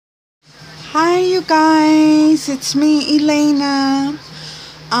Hi you guys, it's me Elena.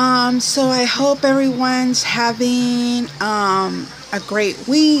 So I hope everyone's having a great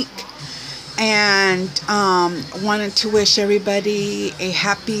week and wanted to wish everybody a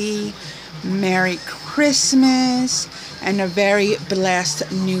happy Merry Christmas and a very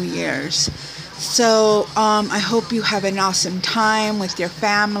blessed New Year's. So I hope you have an awesome time with your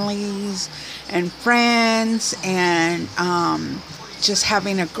families and friends and just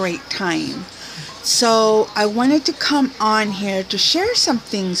having a great time. So I wanted to come on here to share some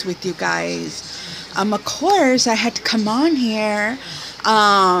things with you guys. Of course, I had to come on here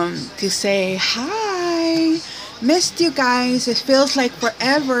to say hi. Missed you guys. It feels like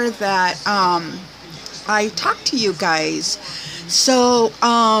forever that I talked to you guys. So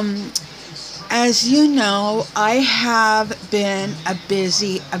as you know, I have been a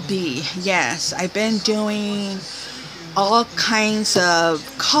busy bee. Yes, I've been doing all kinds of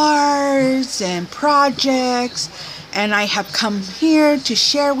cards and projects, and I have come here to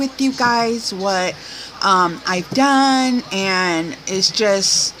share with you guys what I've done, and it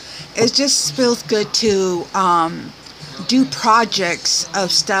just feels good to do projects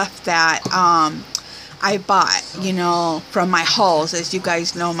of stuff that I bought, from my hauls. As you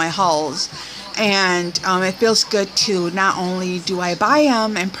guys know, my hauls. And it feels good to not only do I buy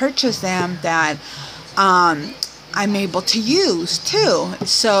them and purchase them, that I'm able to use too.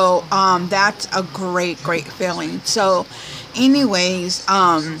 So that's a great feeling. So anyways,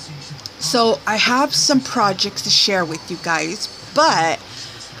 so I have some projects to share with you guys, but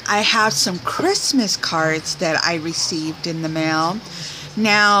I have some Christmas cards that I received in the mail.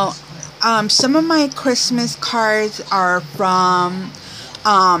 Now, some of my Christmas cards are from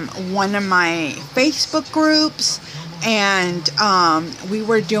one of my Facebook groups, and we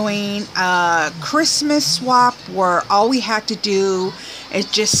were doing a Christmas swap where all we had to do is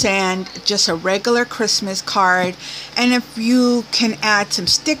just send just a regular Christmas card, and if you can add some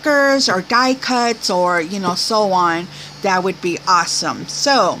stickers or die cuts or so on, that would be awesome.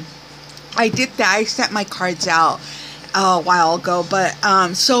 So I did that. I sent my cards out a while ago, but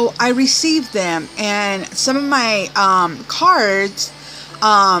so I received them, and some of my cards,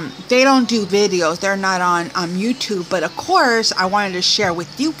 they don't do videos. They're not on YouTube, but of course I wanted to share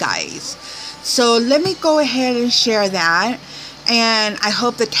with you guys. So let me go ahead and share that, and I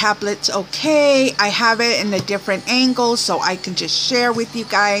hope the tablet's okay. I have it in a different angle so I can just share with you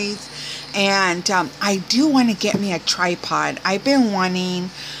guys. And I do want to get me a tripod. I've been wanting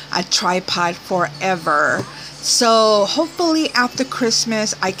a tripod forever. So hopefully after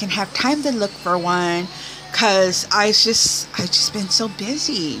Christmas I can have time to look for one, because I just been so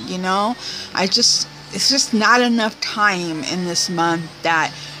busy, it's just not enough time in this month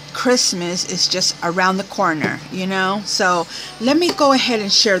that Christmas is just around the corner, So let me go ahead and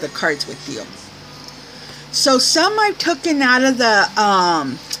share the cards with you. So some I've taken out of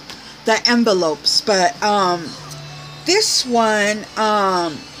the envelopes, but this one,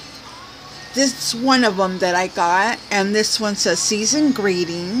 this one of them that I got, and this one says season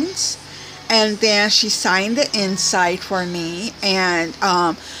greetings. And then she signed the inside for me. And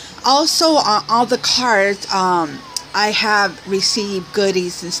also on all the cards, I have received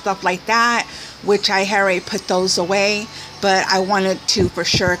goodies and stuff like that, which I had already put those away. But I wanted to for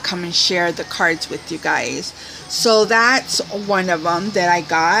sure come and share the cards with you guys. So that's one of them that I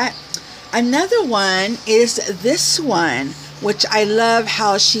got. Another one is this one, which I love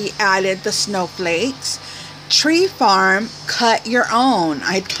how she added the snowflakes. Tree Farm, cut your own.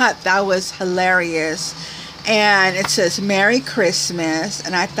 I thought that was hilarious. And it says Merry Christmas,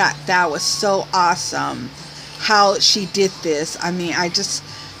 and I thought that was so awesome how she did this. I mean, I just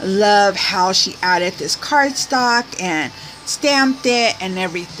love how she added this cardstock and stamped it and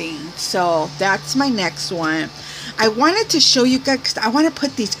everything. So that's my next one. I wanted to show you guys, 'cause I want to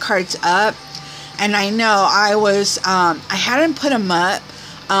put these cards up, and I know I hadn't put them up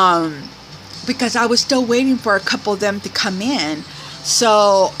because I was still waiting for a couple of them to come in.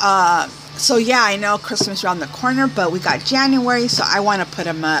 So yeah, I know Christmas around the corner, but we got January, so I want to put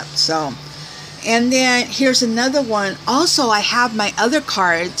them up. So, and then here's another one. Also, I have my other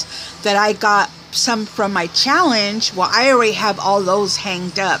cards that I got some from my challenge. Well, I already have all those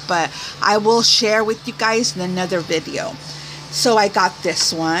hanged up, but I will share with you guys in another video. So I got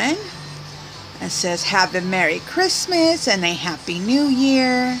this one. It says have a Merry Christmas and a Happy New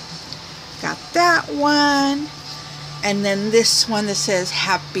Year. Got that one. And then this one that says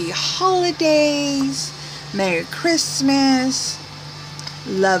Happy Holidays, Merry Christmas.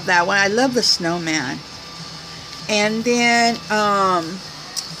 Love that one. I love the snowman. And then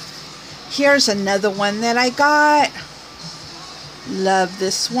here's another one that I got. Love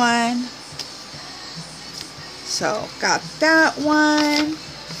this one. So got that one.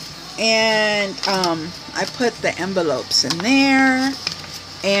 And I put the envelopes in there.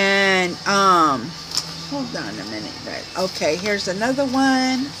 And hold on a minute, guys. Okay, here's another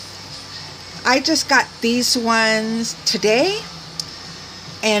one. I just got these ones today.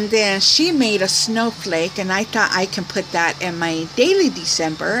 And then she made a snowflake, and I thought I can put that in my daily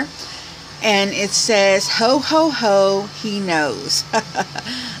December. And it says, ho, ho, ho, he knows.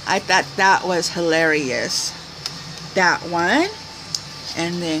 I thought that was hilarious. That one.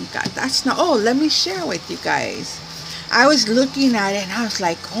 And then got that snow. Oh, let me share with you guys. I was looking at it and I was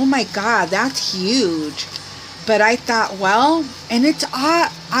like, oh my God, that's huge. But I thought, well, and it's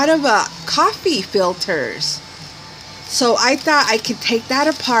out of a coffee filters. So I thought I could take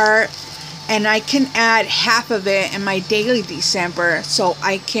that apart and I can add half of it in my daily December, so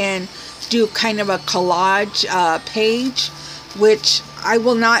I can do kind of a collage page, which I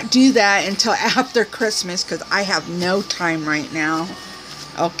will not do that until after Christmas because I have no time right now.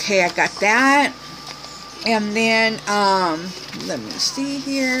 Okay, I got that. And then let me see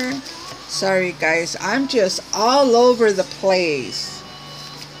here. Sorry guys, I'm just all over the place.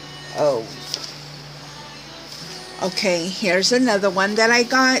 Oh, okay, here's another one that I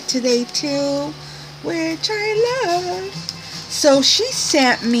got today too, which I love. So she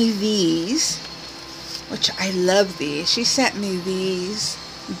sent me these, which I love these. She sent me these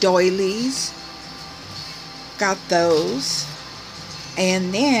doilies. Got those.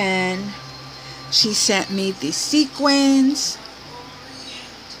 And then she sent me the sequins.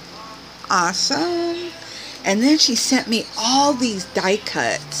 Awesome. And then she sent me all these die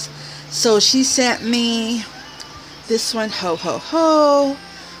cuts. So she sent me this one, ho ho ho,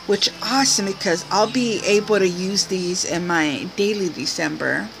 which awesome because I'll be able to use these in my daily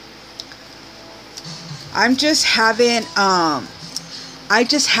December. I just haven't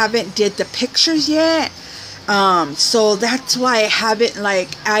did the pictures yet. So that's why I haven't like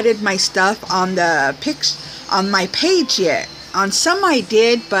added my stuff on the on my page yet. On some I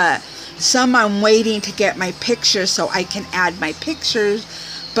did, but some I'm waiting to get my pictures so I can add my pictures.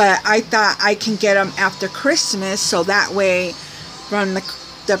 But I thought I can get them after Christmas, so that way from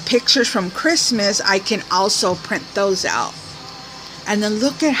the pictures from Christmas I can also print those out. And then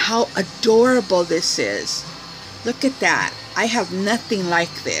look at how adorable this is. Look at that. I have nothing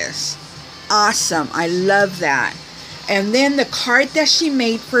like this. Awesome. I love that. And then the card that she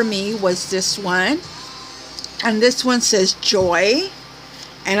made for me was this one. And this one says joy.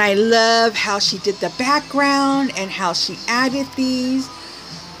 And I love how she did the background and how she added these.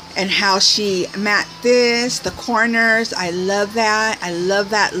 And how she matte the corners. I love that. I love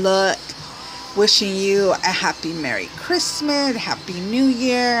that look. Wishing you a happy Merry Christmas, Happy New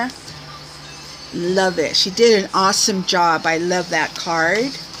Year. Love it. She did an awesome job. I love that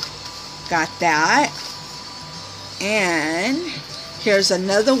card. Got that. And here's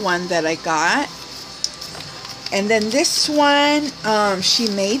another one that I got. And then this one, she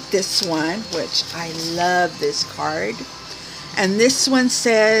made this one, which I love this card. And this one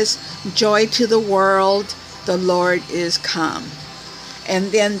says, joy to the world, the Lord is come.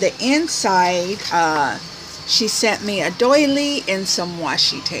 And then the inside, she sent me a doily and some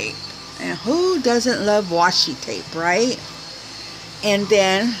washi tape. And who doesn't love washi tape, right? And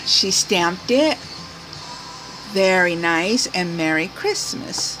then she stamped it. Very nice. And Merry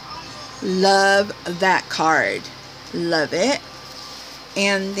Christmas. Love that card. Love it.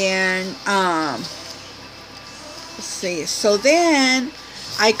 And then, let's see. So then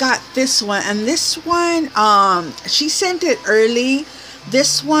I got this one. And this one, she sent it early.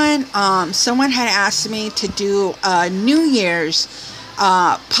 This one, someone had asked me to do a New Year's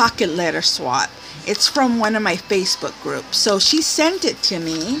pocket letter swap. It's from one of my Facebook groups. So she sent it to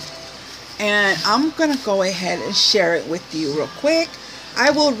me. And I'm going to go ahead and share it with you real quick. I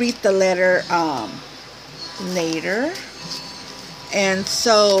will read the letter later. And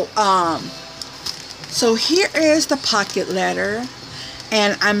so, so here is the pocket letter.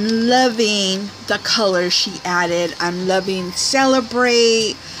 And I'm loving the colors she added. I'm loving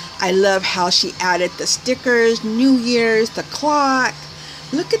Celebrate. I love how she added the stickers, New Year's, the clock.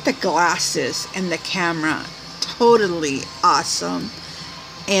 Look at the glasses and the camera. Totally awesome.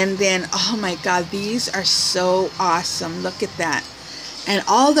 And then, oh my God, these are so awesome. Look at that. And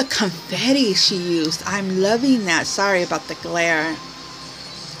all the confetti she used. I'm loving that. Sorry about the glare.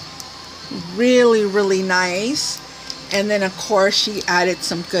 Really, really nice. And then, of course, she added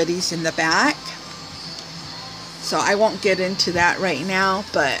some goodies in the back. So I won't get into that right now.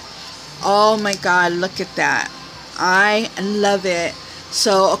 But, oh my God, look at that. I love it.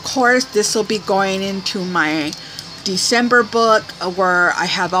 So, of course, this will be going into my December book where I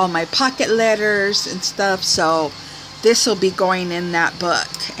have all my pocket letters and stuff. So this will be going in that book.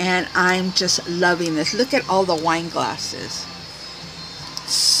 And I'm just loving this. Look at all the wine glasses.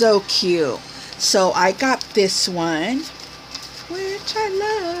 So cute. So I got this one, which I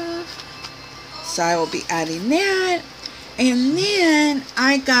love. So I will be adding that. And then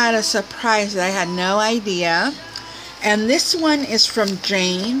I got a surprise that I had no idea. And this one is from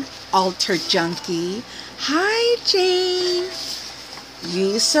Jane, Altar Junkie. Hi, Jane.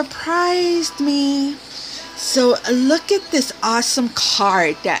 You surprised me. So look at this awesome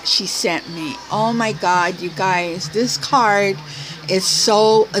card that she sent me. Oh my God, you guys. This card is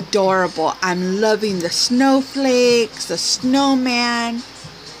so adorable. I'm loving the snowflakes, the snowman.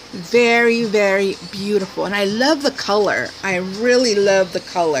 Very, very beautiful. And I love the color. I really love the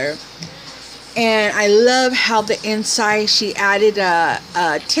color. And I love how the inside she added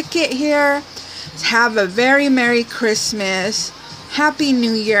a ticket here. Have a very Merry Christmas. Happy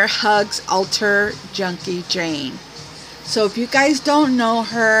New Year. Hugs, Altar Junkie Jane. So if you guys don't know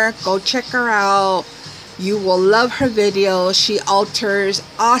her, go check her out. You will love her videos. She alters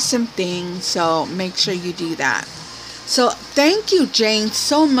awesome things. So make sure you do that. So thank you, Jane,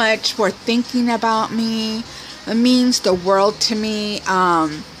 so much for thinking about me. It means the world to me.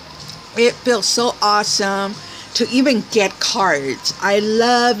 It feels so awesome to even get cards. I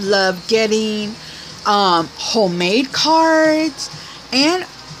love getting homemade cards and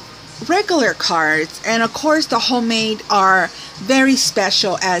regular cards. And of course the homemade are very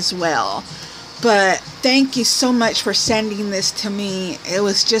special as well. But thank you so much for sending this to me. It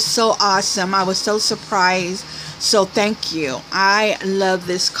was just so awesome. I was so surprised. So thank you. I love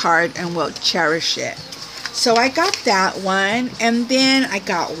this card and will cherish it. So I got that one. And then I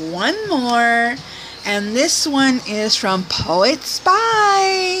got one more. And this one is from Poet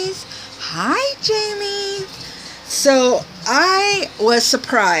Spice. Hi, Jamie. So I was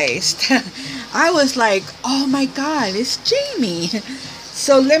surprised. I was like, oh my God, it's Jamie.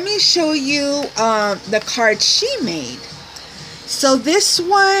 So let me show you the card she made. So this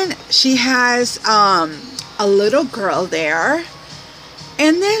one, she has a little girl there.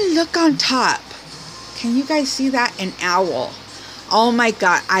 And then look on top. Can you guys see that? An owl. Oh my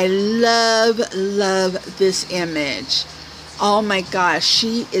God, I love this image. Oh my gosh,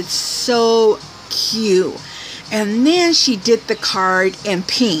 she is so cute. And then she did the card in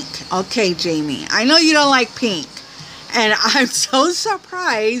pink. Okay, Jamie, I know you don't like pink. And I'm so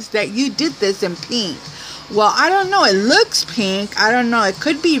surprised that you did this in pink. Well, I don't know. It looks pink. I don't know. It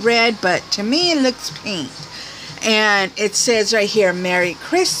could be red, but to me it looks pink. And it says right here, Merry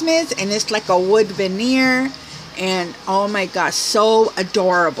Christmas. And it's like a wood veneer. And oh my gosh, so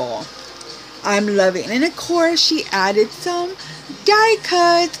adorable. I'm loving it. And of course, she added some die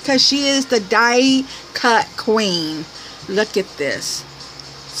cuts because she is the die cut queen. Look at this.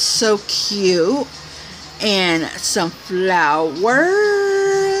 So cute. And some flowers.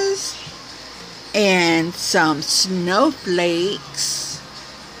 And some snowflakes.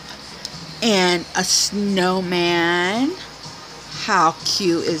 And a snowman. How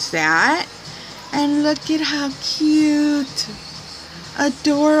cute is that? And look at how cute.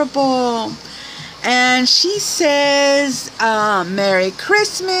 Adorable. And she says, Merry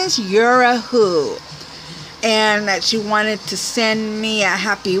Christmas, you're a who. And that she wanted to send me a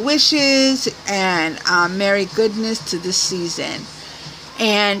happy wishes and Merry goodness to this season.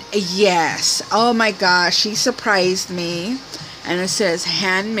 And yes, oh my gosh, she surprised me. And it says,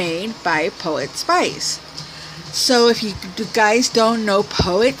 handmade by Poet Spice. So if you guys don't know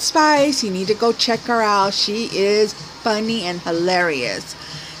Poet Spice, you need to go check her out. She is funny and hilarious.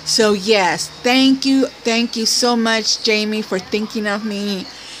 So yes, thank you so much, Jamie, for thinking of me.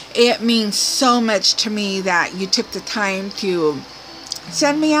 It means so much to me that you took the time to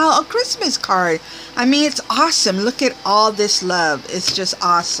send me out a Christmas card. I mean, it's awesome. Look at all this love. It's just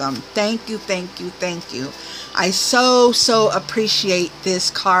awesome. Thank you. I so appreciate this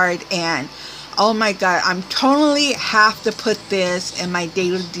card. And oh my God, I'm totally have to put this in my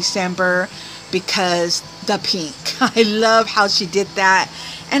daily December because the pink. I love how she did that.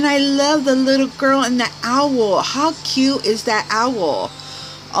 And I love the little girl and the owl. How cute is that owl?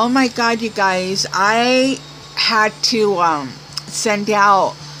 Oh my God, you guys. I had to send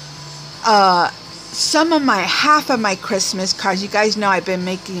out half of my Christmas cards. You guys know I've been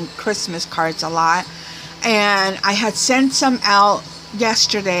making Christmas cards a lot. And I had sent some out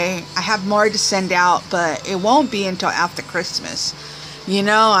yesterday. I have more to send out, but it won't be until after Christmas. You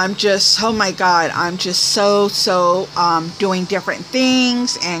know, I'm just, oh my God, I'm just so doing different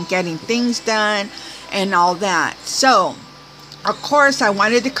things and getting things done and all that. So, of course, I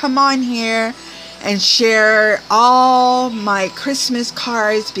wanted to come on here and share all my Christmas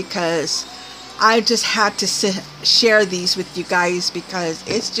cards, because I just had to share these with you guys because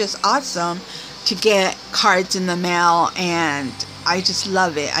it's just awesome to get cards in the mail, and I just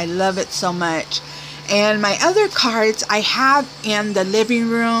love it. I love it so much. And my other cards I have in the living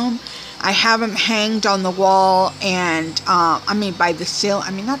room. I have them hanged on the wall, and I mean by the ceiling.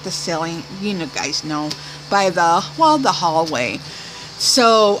 I mean not the ceiling, you know, guys know, by the hallway.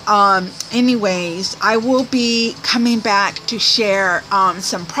 So anyways, I will be coming back to share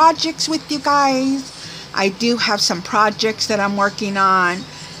some projects with you guys. I do have some projects that I'm working on,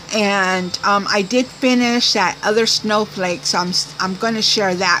 and I did finish that other snowflake, so I'm going to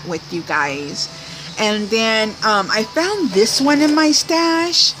share that with you guys. And then I found this one in my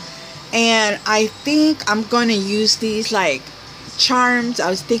stash, and I think I'm going to use these like charms. I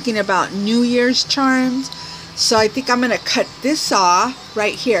was thinking about New Year's charms. So I think I'm going to cut this off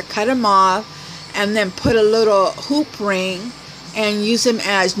right here, cut them off, and then put a little hoop ring and use them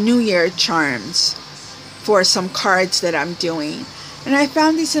as New Year charms for some cards that I'm doing. And I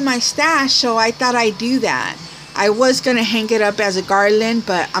found these in my stash, so I thought I'd do that. I was going to hang it up as a garland,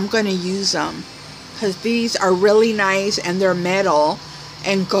 but I'm going to use them because these are really nice, and they're metal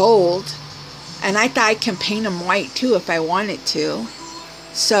and gold. And I thought I can paint them white too if I wanted to.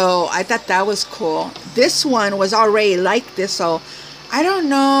 So I thought that was cool. This one was already like this, so I don't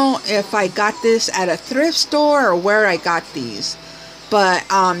know if I got this at a thrift store or where I got these. But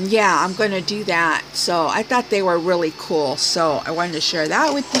yeah, I'm going to do that. So I thought they were really cool. So I wanted to share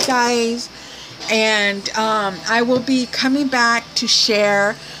that with you guys. And I will be coming back to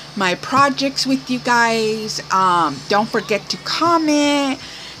share my projects with you guys. Don't forget to comment.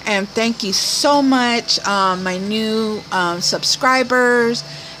 And thank you so much, my new subscribers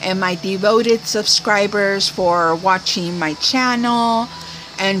and my devoted subscribers, for watching my channel,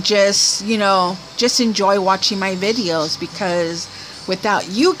 and just, you know, just enjoy watching my videos, because without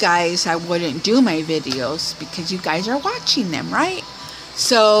you guys I wouldn't do my videos, because you guys are watching them, right?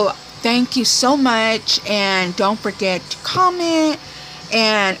 So thank you so much, and don't forget to comment,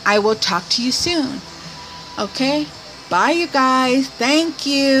 and I will talk to you soon. Okay? Bye, you guys. Thank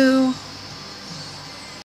you.